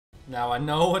Now I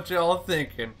know what y'all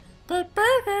thinking. But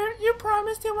Burger, you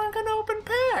promised you weren't gonna open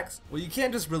packs. Well, you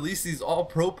can't just release these all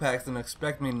pro packs and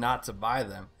expect me not to buy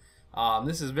them.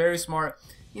 This is very smart.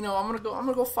 You know, I'm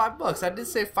gonna go $5. I did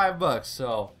say $5,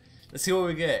 so let's see what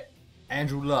we get.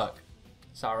 Andrew Luck,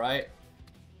 it's all right.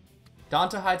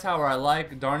 Donta Hightower I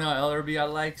like. Darnell Ellerby I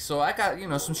like. So I got, you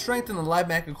know, some strength in the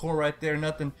linebacker core right there.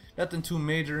 Nothing too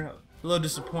major. A little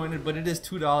disappointed, but it is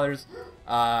 $2.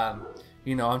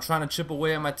 You know, I'm trying to chip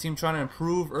away at my team, trying to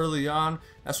improve early on.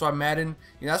 That's why Madden,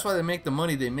 you know, that's why they make the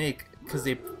money they make, because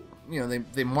they, you know,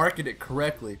 they market it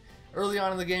correctly. Early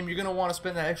on in the game, you're gonna want to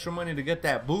spend that extra money to get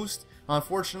that boost.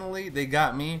 Unfortunately, they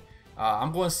got me.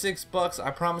 I'm going $6.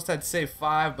 I promised I'd save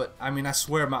 $5, but I mean, I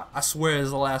swear it's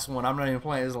the last one. I'm not even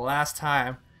playing. It's the last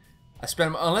time I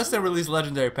spend, unless they release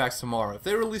legendary packs tomorrow. If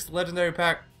they release the legendary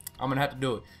pack, I'm gonna have to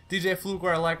do it. DJ Fluke,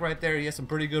 I like right there. He has some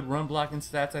pretty good run blocking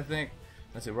stats, I think.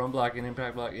 Let's see, run blocking,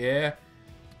 impact block, yeah.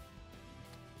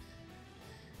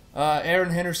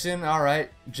 Aaron Henderson,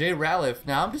 alright. Jay Ralph.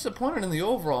 Now, I'm disappointed in the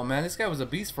overall, man. This guy was a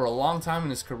beast for a long time in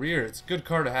his career. It's a good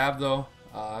card to have, though.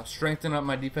 Strengthen up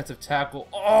my defensive tackle.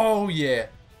 Oh, yeah.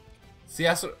 See,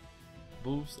 that's what...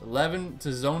 Boost. 11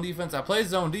 to zone defense. I play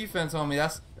zone defense,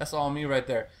 homie. That's all me right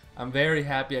there. I'm very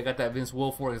happy I got that Vince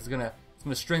Wilfork. It's gonna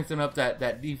strengthen up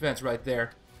that defense right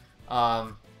there.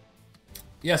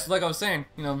 Yes, like I was saying,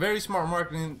 you know, very smart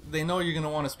marketing. They know you're going to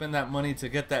want to spend that money to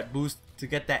get that boost, to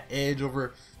get that edge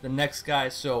over the next guy.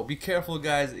 So be careful,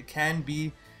 guys. It can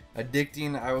be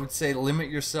addicting. I would say limit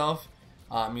yourself.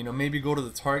 You know, maybe go to the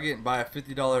Target and buy a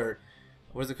 $50,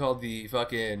 what is it called? The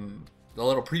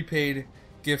little prepaid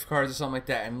gift cards or something like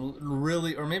that. And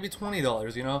really, or maybe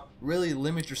 $20, you know, really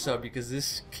limit yourself, because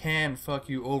this can fuck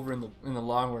you over in the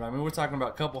long run. I mean, we're talking about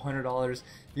a couple $100.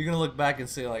 You're gonna look back and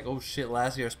say like, oh shit,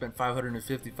 last year I spent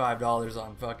 $555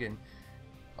 on fucking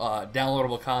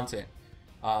downloadable content.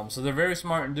 So they're very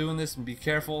smart in doing this, and be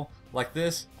careful. Like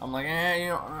this, I'm like, you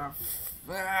know,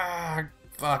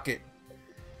 fuck it.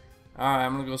 Alright,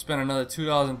 I'm gonna go spend another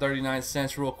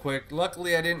 $2.39 real quick.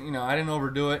 Luckily I didn't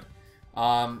overdo it.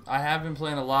 I have been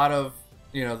playing a lot of,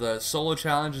 you know, the solo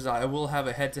challenges. I will have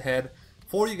a head-to-head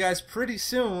for you guys pretty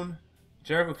soon.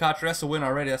 Jericho Cotcher, that's a win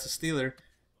already. That's a Steeler.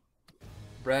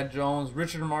 Brad Jones,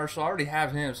 Richard Marshall, I already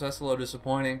have him, so that's a little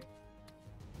disappointing.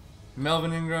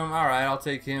 Melvin Ingram, alright, I'll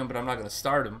take him, but I'm not going to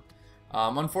start him.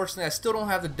 Unfortunately, I still don't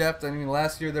have the depth. I mean,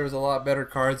 last year there was a lot better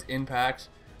cards in packs.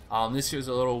 This year's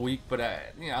a little weak, but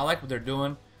you know, I like what they're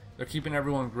doing. They're keeping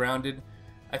everyone grounded.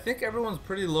 I think everyone's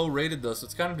pretty low rated though, so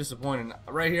it's kind of disappointing.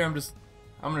 Right here, I'm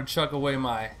gonna chuck away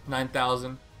my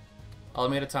 9,000.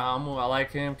 Alameda Tom, I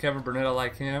like him. Kevin Burnett, I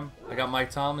like him. I got Mike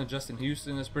Tomlin, Justin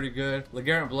Houston is pretty good.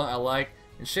 LeGarrette Blount, I like.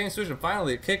 And Shane Susan,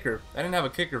 finally a kicker. I didn't have a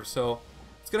kicker, so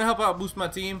it's gonna help out boost my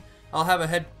team. I'll have a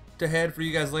head-to-head for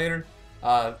you guys later.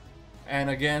 And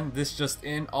again, this just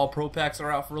in. All pro packs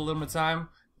are out for a limited time.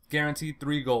 Guaranteed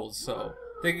 3 golds. So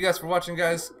thank you guys for watching,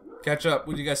 guys. Catch up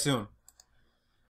with you guys soon.